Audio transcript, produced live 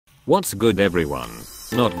What's good everyone?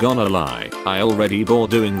 Not gonna lie, I already bored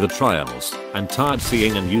doing the trials and tired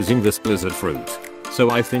seeing and using this blizzard fruit. So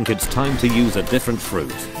I think it's time to use a different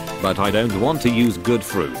fruit. But I don't want to use good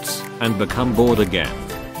fruits and become bored again.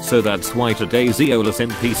 So that's why today's Eolus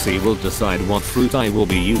NPC will decide what fruit I will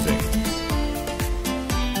be using.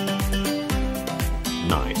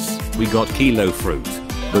 Nice, we got kilo fruit.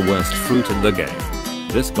 The worst fruit in the game.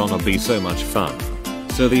 This gonna be so much fun.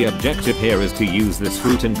 So the objective here is to use this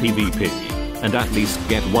fruit in PvP and at least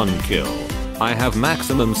get one kill. I have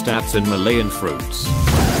maximum stats in melee and fruits.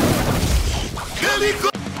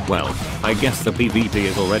 Well, I guess the PvP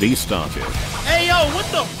is already started. Hey yo, what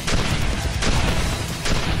the?